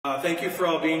Thank you for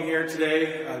all being here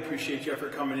today. I appreciate your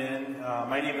effort coming in.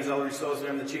 My name is Ellery Sosebee.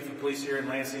 I'm the Chief of Police here in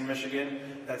Lansing,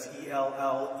 Michigan. That's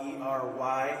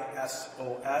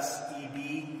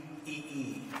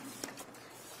E-L-L-E-R-Y-S-O-S-E-B-E-E.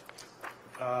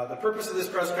 The purpose of this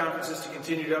press conference is to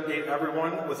continue to update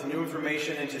everyone with new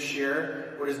information and to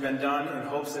share what has been done in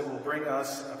hopes that will bring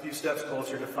us a few steps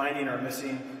closer to finding our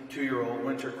missing 2-year-old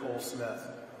Wynter Cole Smith.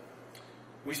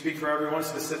 We speak for everyone,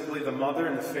 specifically the mother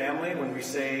and the family, when we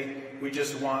say we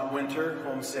just want Wynter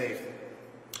home safe.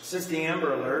 Since the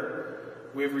Amber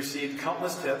Alert, we have received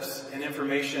countless tips and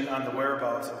information on the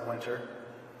whereabouts of Wynter.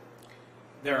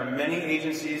 There are many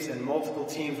agencies and multiple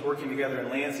teams working together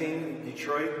in Lansing,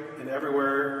 Detroit, and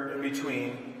everywhere in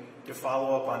between to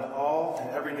follow up on all and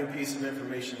every new piece of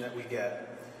information that we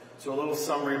get. So a little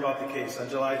summary about the case. On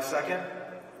July 2nd,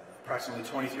 approximately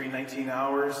 23:19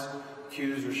 hours,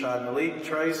 accused Rashad Malik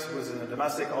Trice was in a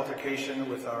domestic altercation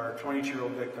with our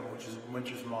 22-year-old victim, which is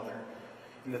Wynter's mother,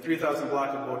 in the 3000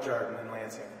 block of Boat Garden in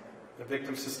Lansing. The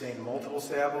victim sustained multiple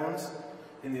stab wounds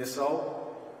in the assault,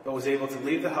 but was able to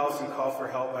leave the house and call for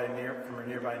help from a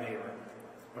nearby neighbor.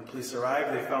 When police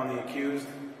arrived, they found the accused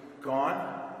gone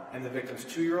and the victim's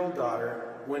 2-year-old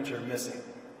daughter, Wynter, missing.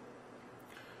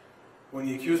 When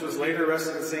the accused was later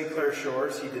arrested at St. Clair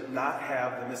Shores, he did not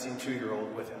have the missing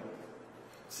 2-year-old with him.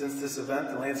 Since this event,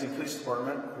 the Lansing Police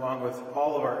Department, along with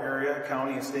all of our area,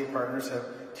 county, and state partners, have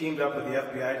teamed up with the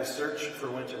FBI to search for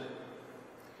Wynter.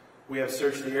 We have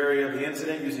searched the area of the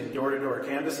incident using door-to-door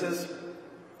canvases,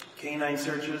 canine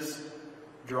searches,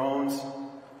 drones,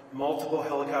 multiple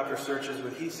helicopter searches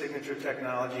with heat signature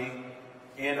technology,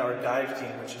 and our dive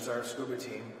team, which is our scuba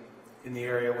team, in the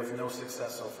area with no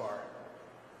success so far.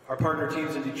 Our partner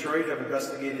teams in Detroit have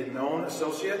investigated known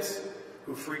associates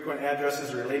who frequent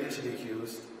addresses related to the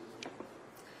accused.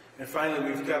 And finally,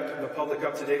 we've kept the public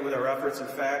up to date with our efforts and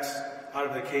facts out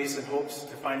of the case in hopes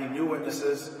to finding new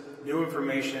witnesses, new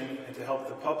information, and to help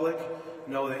the public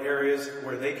know the areas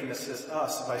where they can assist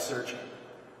us by searching.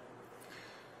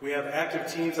 We have active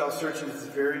teams out searching at this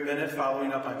very minute,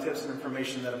 following up on tips and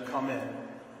information that have come in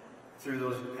through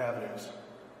those avenues.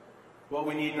 What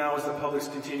we need now is the public's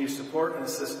continued support and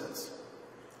assistance.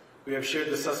 We have shared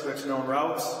the suspect's known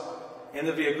routes and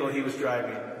the vehicle he was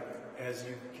driving, as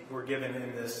you were given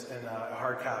in a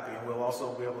hard copy, and we'll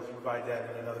also be able to provide that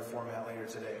in another format later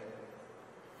today.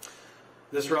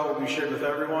 This route will be shared with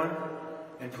everyone,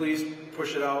 and please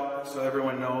push it out so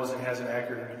everyone knows and has an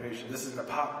accurate information. This is an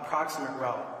approximate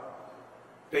route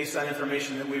based on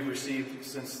information that we've received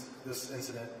since this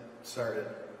incident started.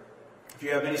 If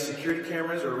you have any security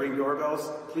cameras or Ring doorbells,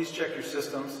 please check your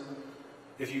systems.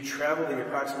 If you travel the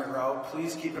approximate route,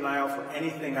 please keep an eye out for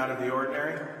anything out of the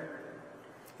ordinary.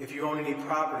 If you own any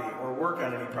property or work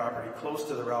on any property close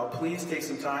to the route, please take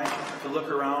some time to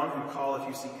look around and call if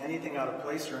you see anything out of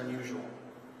place or unusual.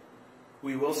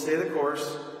 We will stay the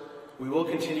course. We will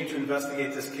continue to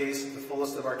investigate this case to the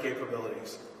fullest of our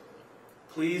capabilities.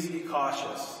 Please be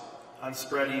cautious on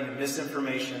spreading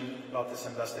misinformation about this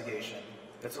investigation.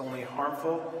 That's only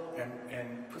harmful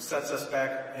and sets us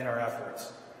back in our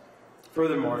efforts.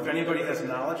 Furthermore, if anybody has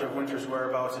knowledge of Wynter's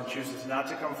whereabouts and chooses not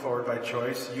to come forward by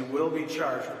choice, you will be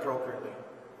charged appropriately.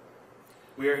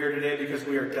 We are here today because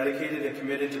we are dedicated and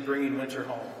committed to bringing Wynter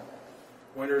home.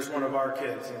 Wynter is one of our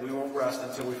kids, and we won't rest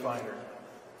until we find her.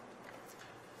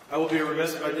 I will be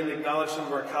remiss if I didn't acknowledge some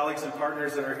of our colleagues and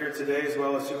partners that are here today, as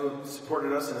well as who have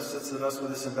supported us and assisted us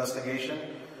with this investigation.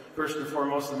 First and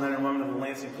foremost, the men and women of the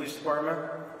Lansing Police Department,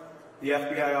 the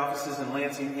FBI offices in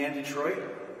Lansing and Detroit,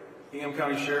 Ingham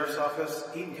County Sheriff's Office,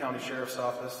 Eaton County Sheriff's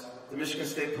Office, the Michigan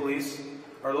State Police,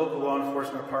 our local law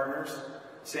enforcement partners,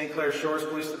 St. Clair Shores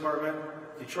Police Department,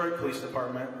 Detroit Police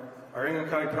Department, our Ingham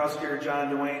County Prosecutor John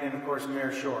Duane, and of course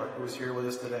Mayor Shore, who is here with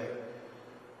us today.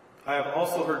 I have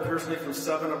also heard personally from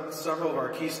several of our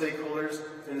key stakeholders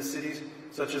in the cities,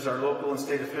 such as our local and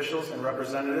state officials and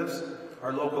representatives,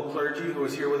 our local clergy who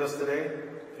is here with us today,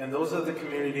 and those of the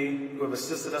community who have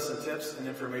assisted us in tips and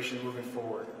information moving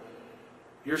forward.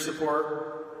 Your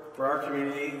support for our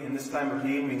community in this time of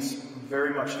need means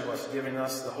very much to us, giving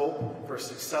us the hope for a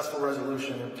successful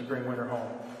resolution to bring Wynter home.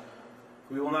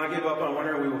 We will not give up on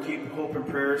Wynter. We will keep hope and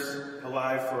prayers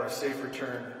alive for a safe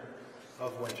return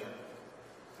of Wynter.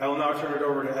 I will now turn it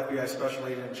over to FBI Special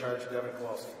Agent in Charge, Devin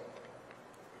Kowalski.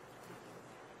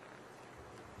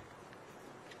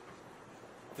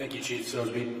 Thank you, Chief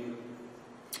Sosebee.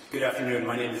 Good afternoon.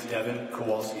 My name is Devin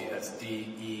Kowalski. That's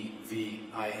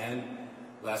D-E-V-I-N.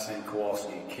 Last name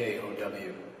Kowalski,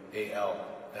 K-O-W-A-L-S-K-I.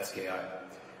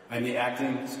 I'm the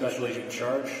Acting Special Agent in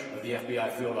Charge of the FBI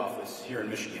Field Office here in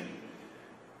Michigan.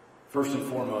 First and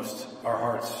foremost, our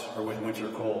hearts are with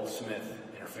Wynter Cole Smith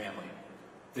and her family.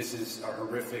 This is a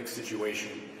horrific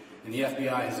situation, and the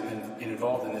FBI has been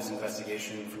involved in this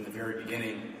investigation from the very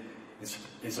beginning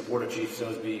in support of Chief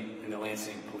Sosebee and the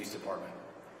Lansing Police Department.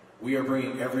 We are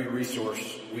bringing every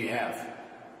resource we have,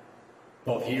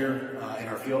 both here in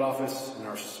our field office and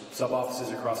our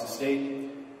sub-offices across the state,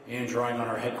 and drawing on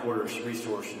our headquarters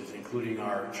resources, including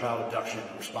our child abduction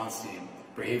response team,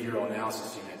 behavioral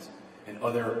analysis units, and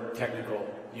other technical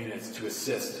units to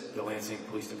assist the Lansing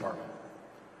Police Department.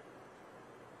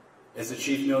 As the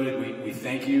Chief noted, we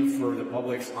thank you for the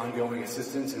public's ongoing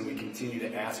assistance, and we continue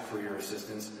to ask for your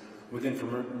assistance with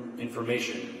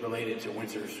information related to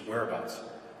Wynter's whereabouts.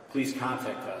 Please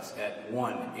contact us at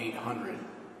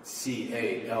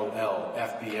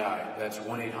 1-800-CALL-FBI. That's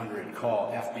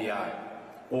 1-800-CALL-FBI.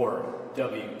 Or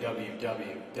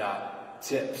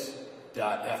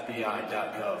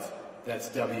www.tips.fbi.gov. That's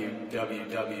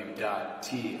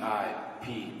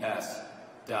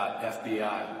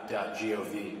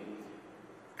www.tips.fbi.gov.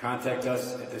 Contact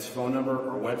us at this phone number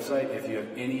or website if you have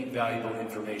any valuable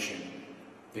information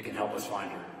that can help us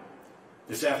find her.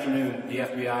 This afternoon, the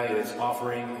FBI is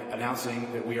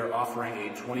announcing that we are offering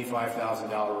a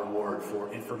 $25,000 reward for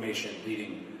information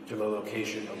leading to the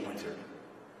location of Wynter.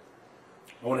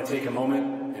 I want to take a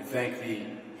moment and thank the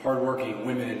hardworking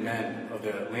women and men of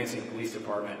the Lansing Police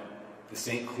Department, the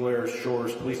St. Clair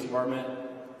Shores Police Department,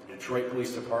 the Detroit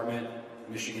Police Department,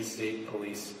 Michigan State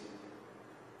Police,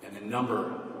 and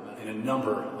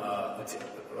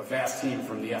a vast team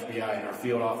from the FBI in our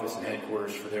field office and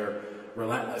headquarters for their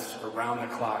relentless,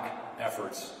 around-the-clock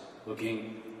efforts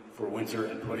looking for Wynter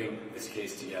and putting this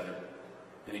case together.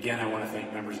 And again, I want to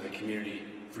thank members of the community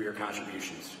for your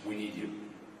contributions. We need you.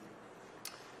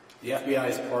 The FBI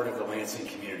is part of the Lansing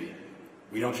community.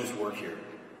 We don't just work here.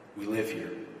 We live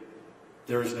here.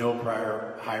 There is no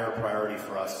higher priority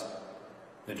for us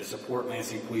than to support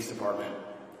Lansing Police Department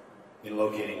in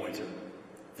locating Wynter.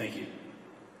 Thank you.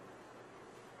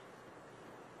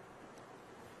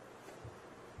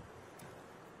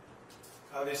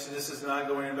 Obviously, this is an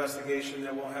ongoing investigation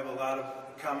that won't have a lot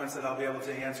of comments that I'll be able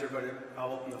to answer, but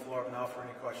I'll open the floor up now for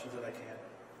any questions that I can.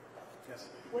 Yes?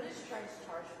 What is Trice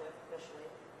charged with officially?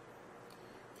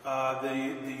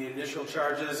 The initial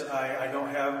charges, I don't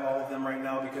have all of them right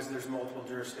now because there's multiple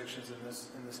jurisdictions in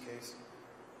this case.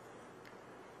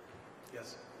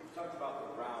 Yes? You've talked about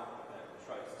the route that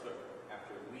Trice took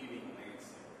after leaving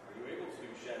Lansing. Are you able to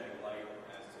shed any light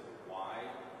as to why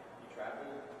he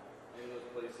traveled in those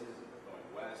places, going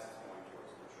west, going towards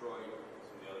Detroit,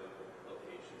 some of the other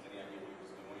locations? Any idea what he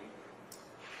was doing?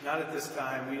 Not at this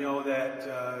time. We know that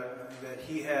that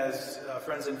he has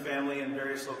friends and family in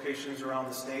various locations around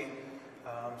the state.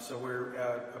 So we're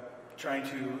trying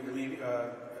to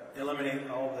eliminate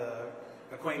all the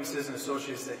acquaintances and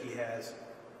associates that he has.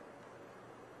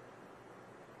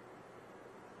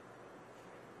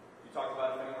 You talked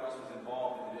about if anyone else was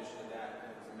involved in addition to that,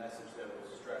 and it was a message that was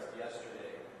stressed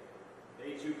yesterday.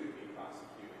 They too could be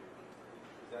prosecuted.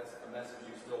 Is that a message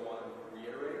you still want to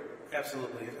reiterate?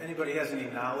 Absolutely. If anybody has any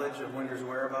knowledge of Wynter's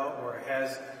whereabouts or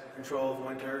has control of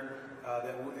Wynter,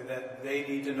 that they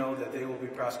need to know that they will be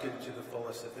prosecuted to the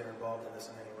fullest if they're involved in this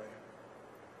in any way.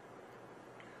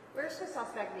 Where's the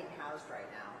suspect being housed right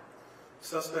now?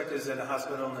 Suspect is in a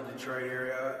hospital in the Detroit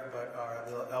area, but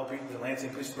the Lansing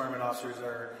Police Department officers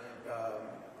are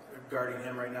guarding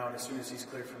him right now, and as soon as he's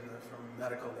cleared from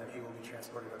medical, then he will be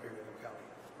transported up here to Lincoln County.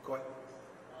 Go ahead.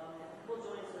 People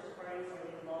join search parties or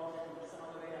get involved in some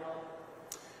other way to help?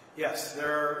 Yes,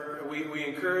 we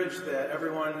encourage that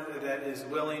everyone that is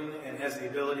willing and has the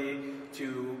ability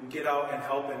to get out and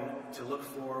help and to look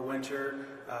for Wynter,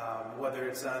 whether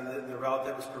it's on the route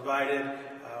that was provided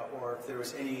or if there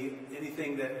was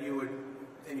anything that you would,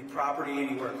 any property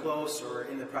anywhere close or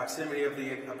in the proximity of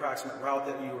the approximate route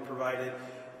that you were provided,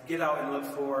 get out and look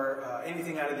for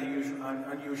anything out of the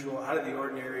unusual, out of the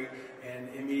ordinary, and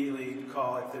immediately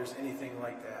call if there's anything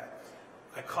like that.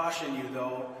 I caution you,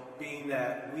 though, being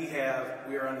that we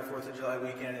are on the 4th of July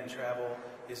weekend and travel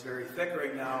is very thick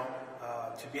right now,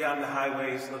 to be on the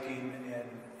highways looking and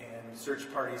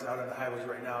search parties out on the highways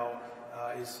right now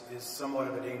is somewhat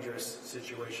of a dangerous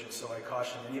situation. So I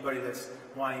caution anybody that's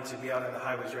wanting to be out on the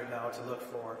highways right now to look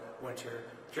for Wynter.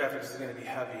 Traffic is going to be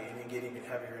heavy and get even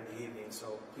heavier in the evening,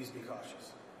 so please be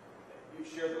cautious.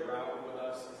 You've shared the route with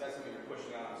us. Is that something you're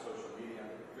pushing out on social media, on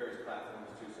various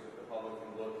platforms too, so that the public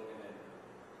can look and then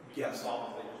become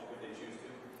involved if they choose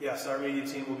to? Yes, our media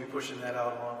team will be pushing that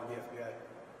out along with the FBI.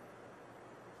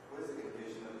 What is the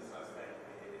condition of the suspect?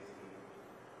 Is he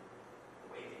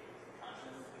awake? Is he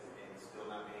conscious? And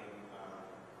still not being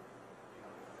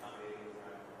accommodating,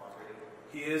 not cooperating?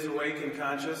 He is awake and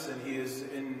conscious, and he is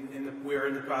in the we're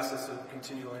in the process of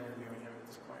continually interviewing him at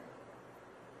this point.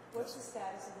 What's the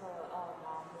status of the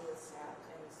mom who was stabbed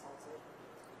and assaulted?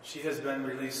 She has been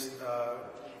released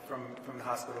from the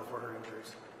hospital for her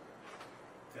injuries.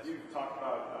 Yes. You've talked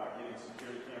about getting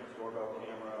security cameras, doorbell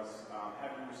cameras.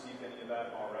 Have you received any of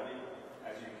that already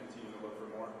as you continue to look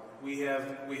for more? We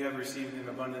have received an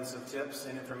abundance of tips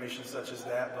and information such as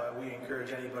that, but we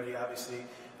encourage anybody, obviously,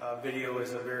 video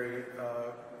is a very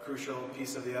crucial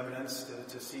piece of the evidence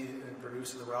to see and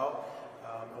produce the route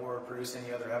or produce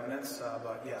any other evidence.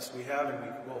 But yes, we have, and we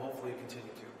will hopefully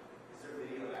continue to. Is there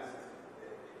video assets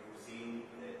that you've seen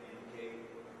that indicate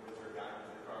Wynter got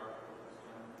into the car?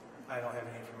 I don't have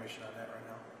any information on that right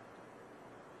now.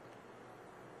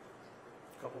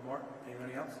 A couple more.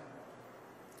 Anybody else?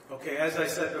 Okay, as I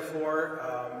said before,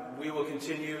 we will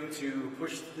continue to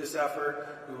push this effort.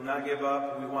 We will not give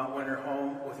up. We want Wynter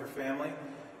home with her family.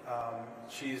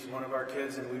 She's one of our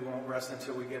kids, and we won't rest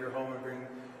until we get her home and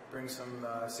bring some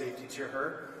safety to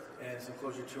her and some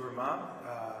closure to her mom.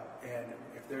 And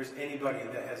if there's anybody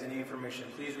that has any information,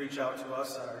 please reach out to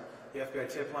us on the FBI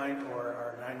tip line or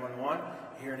our 911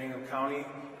 here in Ingham County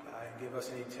and give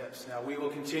us any tips. Now, we will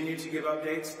continue to give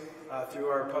updates through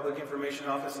our Public Information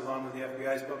Office along with the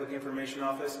FBI's Public Information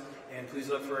Office, and please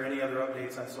look for any other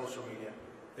updates on social media.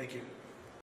 Thank you.